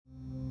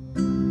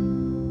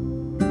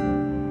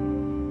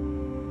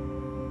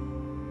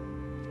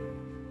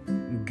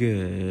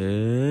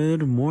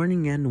Good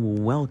morning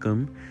and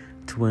welcome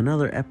to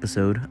another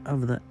episode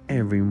of the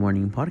Every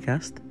Morning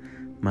Podcast.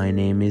 My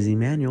name is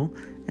Emmanuel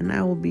and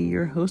I will be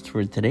your host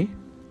for today.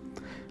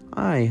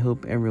 I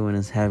hope everyone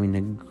is having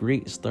a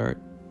great start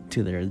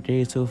to their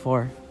day so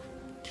far.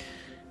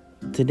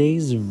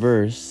 Today's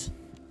verse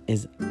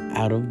is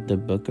out of the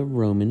book of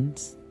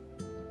Romans,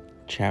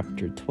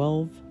 chapter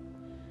 12,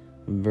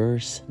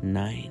 verse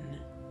 9.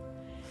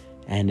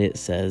 And it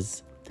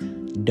says,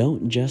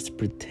 "Don't just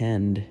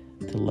pretend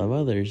to love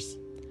others,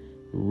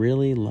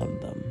 really love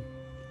them.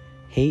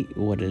 Hate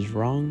what is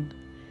wrong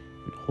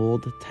and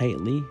hold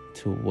tightly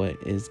to what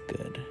is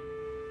good."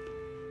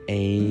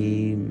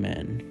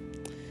 Amen.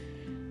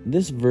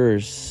 This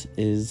verse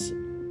is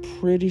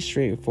pretty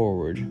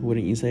straightforward,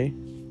 wouldn't you say?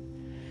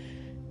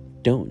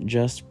 Don't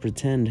just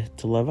pretend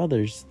to love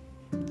others.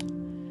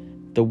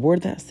 The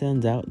word that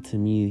stands out to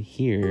me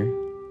here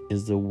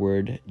is the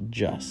word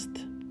just,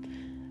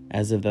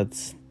 as if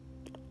that's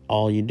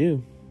all you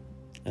do,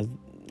 as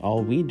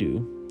all we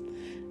do,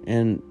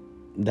 and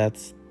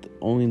that's the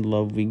only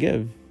love we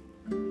give.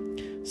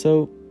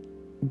 So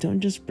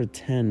don't just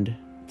pretend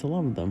to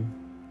love them.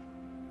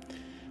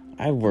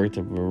 I've worked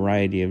a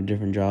variety of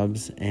different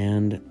jobs,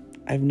 and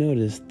I've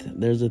noticed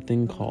there's a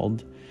thing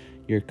called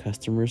your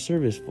customer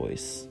service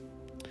voice.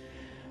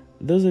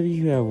 Those of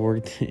you who have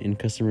worked in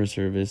customer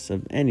service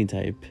of any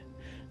type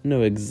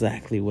know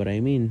exactly what I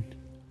mean.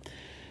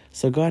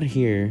 So God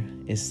here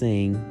is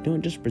saying,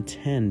 don't just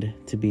pretend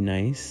to be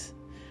nice.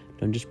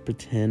 Don't just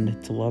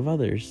pretend to love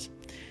others.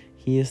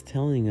 He is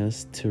telling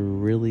us to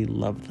really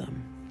love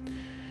them.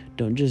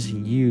 Don't just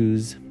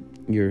use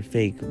your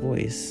fake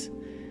voice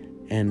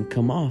and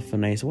come off a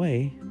nice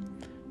way,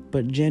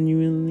 but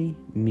genuinely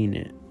mean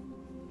it.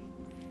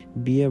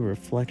 Be a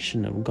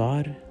reflection of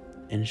God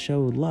and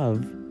show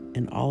love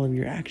in all of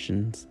your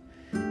actions,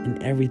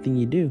 in everything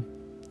you do.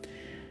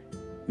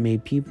 May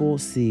people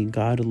see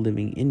God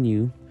living in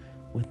you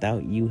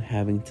without you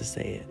having to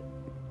say it.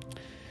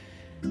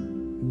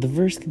 The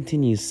verse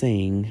continues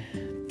saying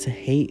to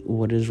hate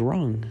what is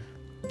wrong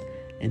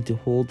and to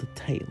hold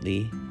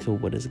tightly to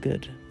what is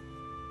good.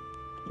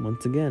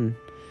 Once again,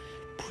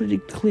 pretty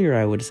clear,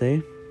 I would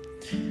say.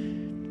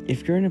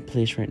 If you're in a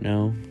place right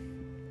now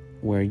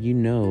where you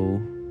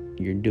know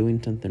you're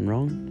doing something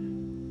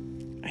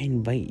wrong, I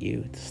invite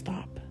you to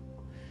stop,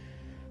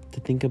 to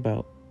think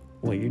about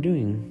what you're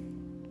doing,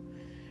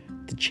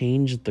 to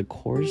change the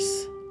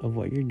course of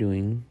what you're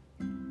doing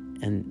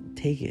and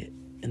take it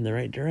in the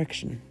right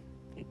direction.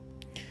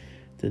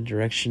 The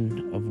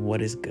direction of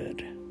what is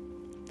good.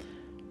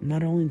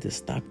 Not only to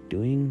stop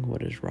doing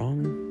what is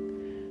wrong,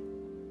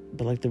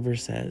 but like the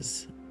verse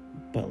says,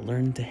 but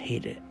learn to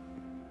hate it.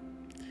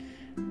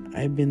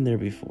 I've been there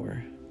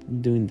before,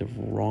 doing the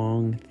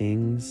wrong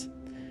things,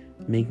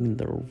 making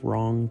the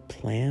wrong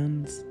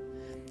plans,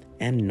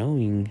 and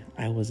knowing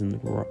I was in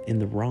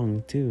the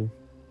wrong too.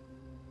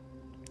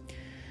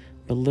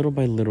 But little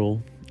by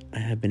little, I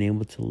have been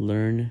able to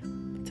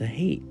learn to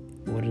hate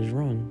what is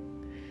wrong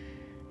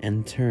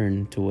and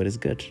turn to what is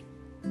good.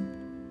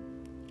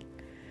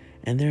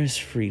 And there is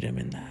freedom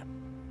in that.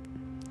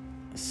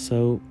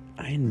 So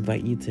I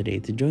invite you today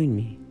to join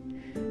me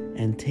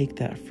and take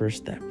that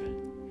first step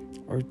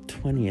or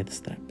 20th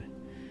step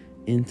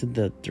into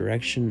the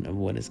direction of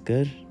what is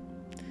good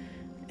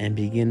and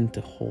begin to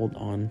hold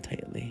on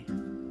tightly.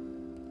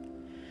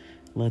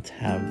 Let's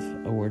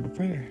have a word of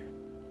prayer.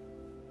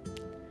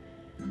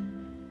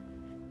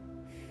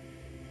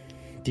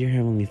 Dear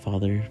Heavenly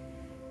Father,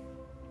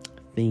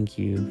 thank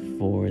you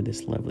for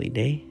this lovely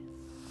day.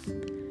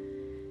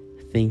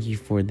 Thank you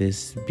for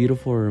this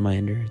beautiful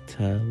reminder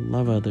to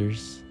love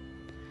others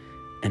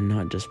and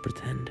not just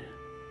pretend.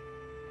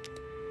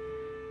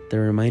 The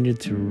reminder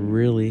to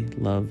really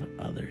love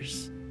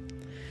others.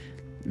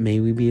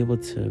 May we be able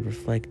to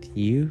reflect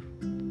you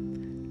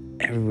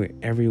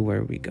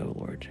everywhere we go,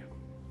 Lord.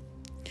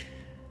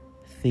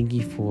 Thank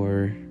you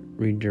for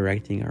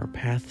redirecting our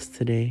paths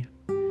today.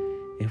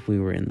 If we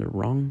were in the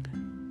wrong,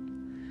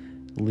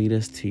 lead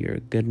us to your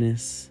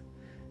goodness,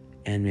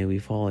 and may we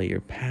follow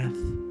your path,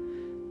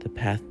 the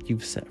path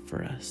you've set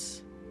for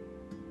us.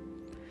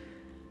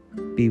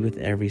 Be with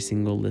every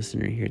single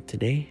listener here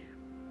today,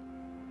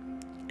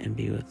 and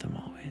be with them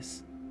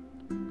always.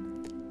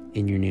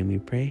 In your name we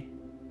pray.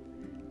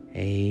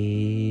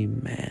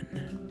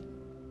 Amen.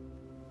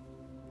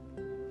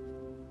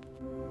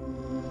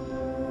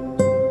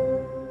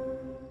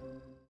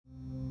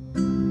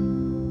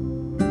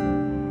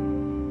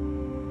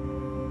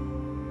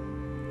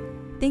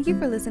 Thank you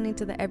for listening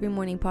to the Every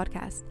Morning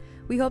Podcast.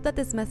 We hope that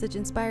this message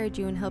inspired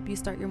you and helped you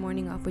start your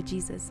morning off with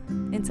Jesus.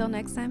 Until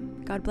next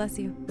time, God bless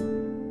you.